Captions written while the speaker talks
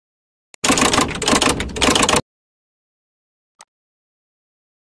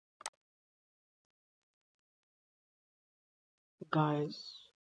Guys,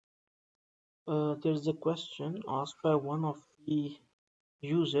 there is a question asked by one of the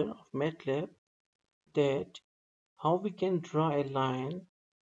user of MATLAB that how we can draw a line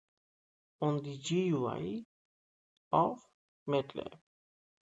on the GUI of MATLAB.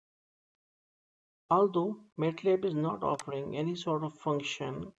 Although MATLAB is not offering any sort of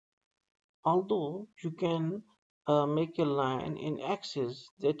function, although you can make a line in axis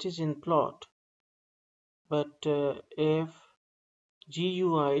that is in plot, but if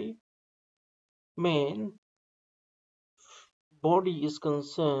GUI main body is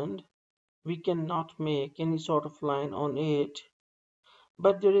concerned, we cannot make any sort of line on it.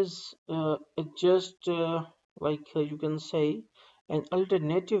 But there is just you can say an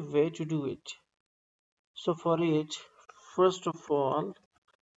alternative way to do it. So for it, first of all,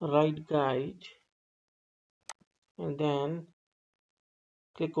 write guide and then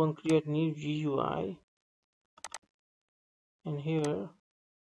click on create new GUI, and here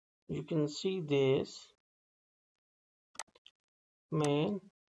you can see this main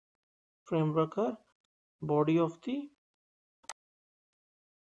framework body of the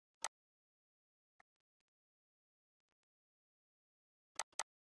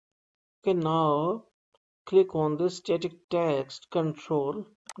okay. Now click on the static text control,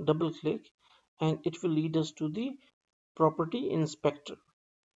 double click, and it will lead us to the property inspector,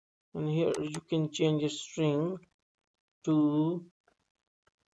 and here you can change a string to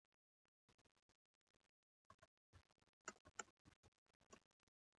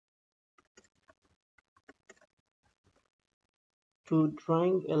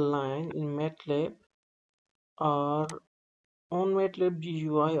drawing a line in MATLAB or on MATLAB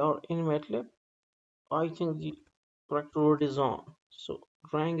GUI or in MATLAB. I think the correct word is on. So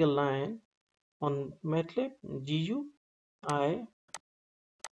drawing a line on MATLAB GUI.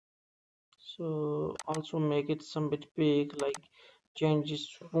 So also make it some bit big, like change its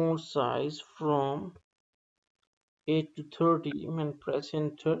font size from 8 to 30 and press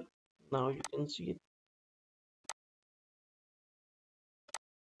enter. Now you can see it.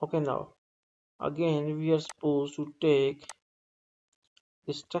 Okay, now again we are supposed to take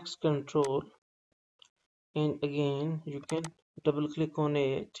this text control, and again you can double click on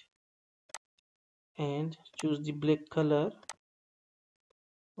it and choose the black color.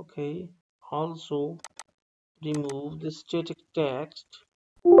 Okay, also remove the static text.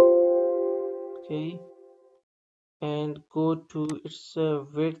 Okay, and go to its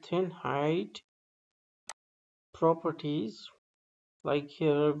width and height properties. Like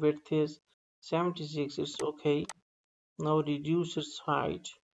here width is 76, it's okay. Now reduce its height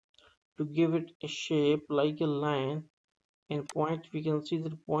to give it a shape like a line, and point, we can see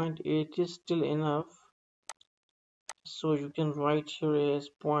that 0.8 is still enough, so you can write here as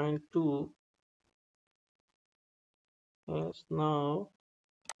 0.2. Yes, now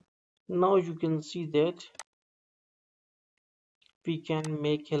you can see that we can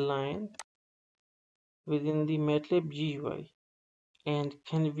make a line within the MATLAB GUI. And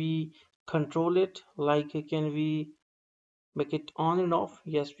can we control it? Like, can we make it on and off?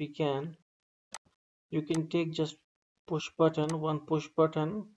 Yes, we can. You can take just one push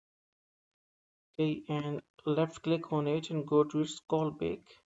button, okay, and left click on it and go to its callback,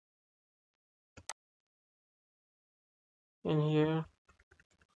 and here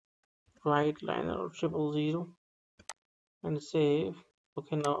write liner 000 and save.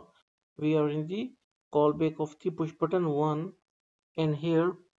 Okay, now we are in the callback of the push button 1, and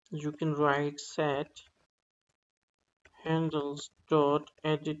here you can write set handles dot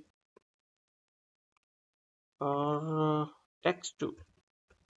edit or text2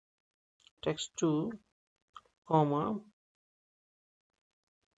 comma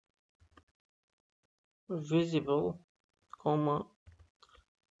visible comma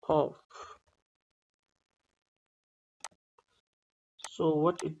off. So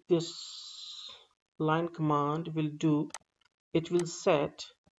what this line command will do, it will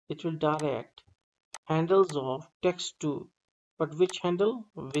direct handles of text2, but which handle?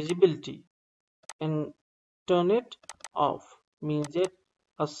 Visibility, and turn it off means that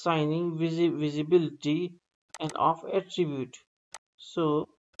assigning visibility and off attribute. So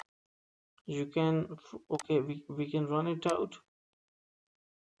you can, okay, we can run it out.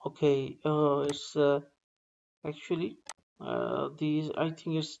 Okay, it's actually these, I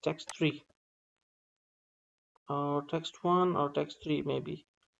think it's text3 or text1 or text3 maybe.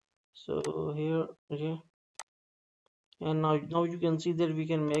 So here, and now you can see that we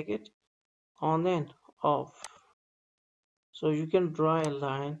can make it on and off. So you can draw a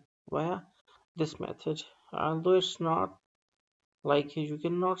line via this method, although it's not like, you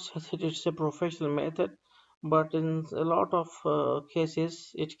cannot say that it's a professional method, but in a lot of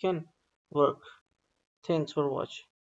cases it can work. Thanks for watching.